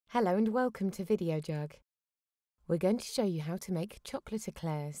Hello and welcome to Videojug. We're going to show you how to make chocolate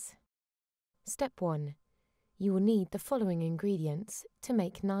eclairs. Step 1. You will need the following ingredients to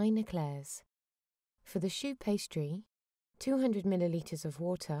make 9 eclairs. For the choux pastry, 200 ml of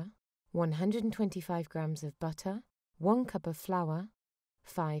water, 125 grams of butter, 1 cup of flour,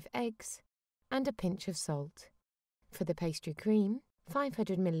 5 eggs, and a pinch of salt. For the pastry cream,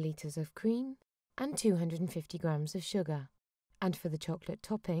 500 ml of cream and 250 grams of sugar. And for the chocolate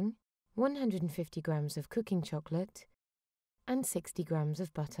topping, 150 grams of cooking chocolate and 60 grams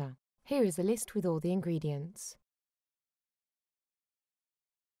of butter. Here is a list with all the ingredients.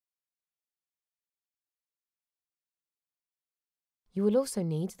 You will also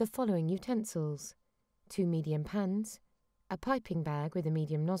need the following utensils: 2 medium pans, a piping bag with a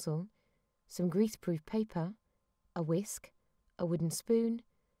medium nozzle, some greaseproof paper, a whisk, a wooden spoon,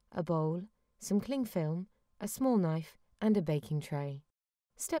 a bowl, some cling film, a small knife, and a baking tray.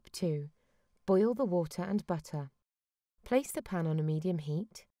 Step 2. Boil the water and butter. Place the pan on a medium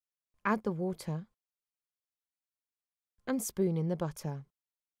heat, add the water, and spoon in the butter.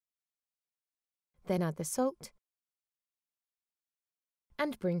 Then add the salt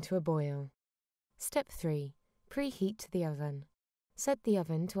and bring to a boil. Step 3. Preheat the oven. Set the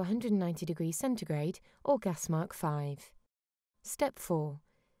oven to 190 degrees centigrade or gas mark 5. Step 4.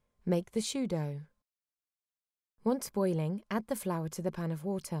 Make the choux dough. Once boiling, add the flour to the pan of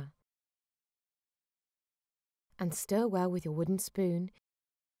water and stir well with your wooden spoon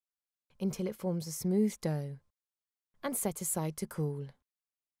until it forms a smooth dough, and set aside to cool.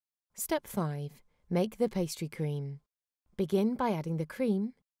 Step 5. Make the pastry cream. Begin by adding the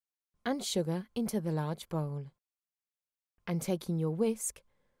cream and sugar into the large bowl, and taking your whisk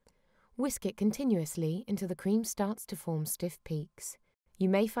it continuously until the cream starts to form stiff peaks. You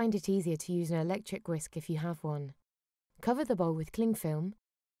may find it easier to use an electric whisk if you have one. Cover the bowl with cling film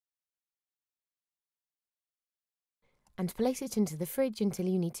and place it into the fridge until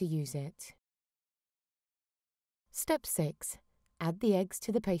you need to use it. Step 6. Add the eggs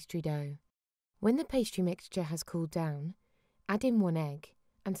to the pastry dough. When the pastry mixture has cooled down, add in 1 egg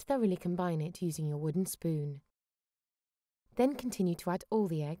and thoroughly combine it using your wooden spoon. Then continue to add all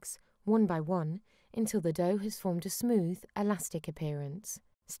the eggs, one by one, until the dough has formed a smooth, elastic appearance.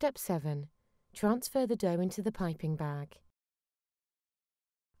 Step 7. Transfer the dough into the piping bag.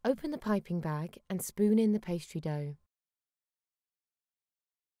 Open the piping bag and spoon in the pastry dough.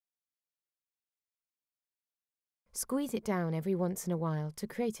 Squeeze it down every once in a while to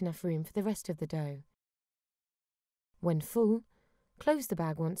create enough room for the rest of the dough. When full, close the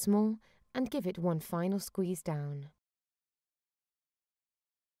bag once more and give it one final squeeze down.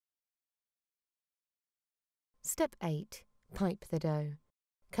 Step 8. Pipe the dough.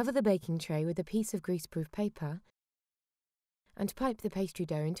 Cover the baking tray with a piece of greaseproof paper and pipe the pastry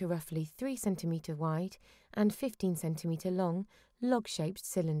dough into roughly 3 cm wide and 15 cm long log-shaped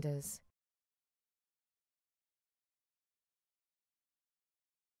cylinders.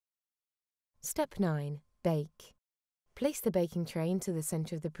 Step 9. Bake. Place the baking tray into the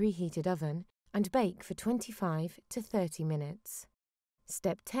centre of the preheated oven and bake for 25 to 30 minutes.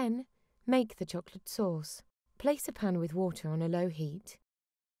 Step 10. Make the chocolate sauce. Place a pan with water on a low heat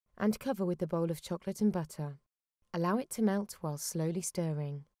and cover with the bowl of chocolate and butter. Allow it to melt while slowly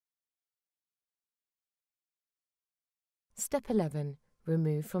stirring. Step 11.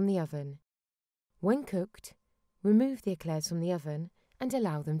 Remove from the oven. When cooked, remove the eclairs from the oven and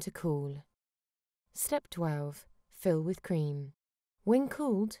allow them to cool. Step 12. Fill with cream. When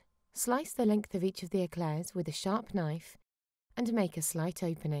cooled, slice the length of each of the eclairs with a sharp knife and make a slight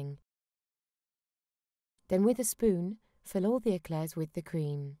opening. Then with a spoon, fill all the eclairs with the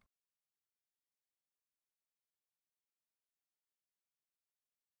cream.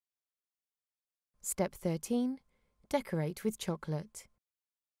 Step 13. Decorate with chocolate.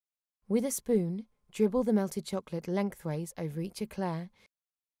 With a spoon, dribble the melted chocolate lengthways over each eclair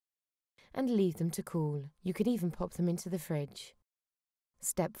and leave them to cool. You could even pop them into the fridge.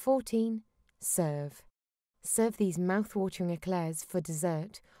 Step 14. Serve. Serve these mouth-watering eclairs for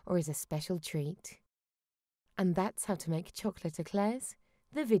dessert or as a special treat. And that's how to make chocolate eclairs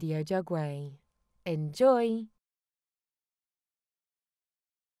the Videojug way. Enjoy!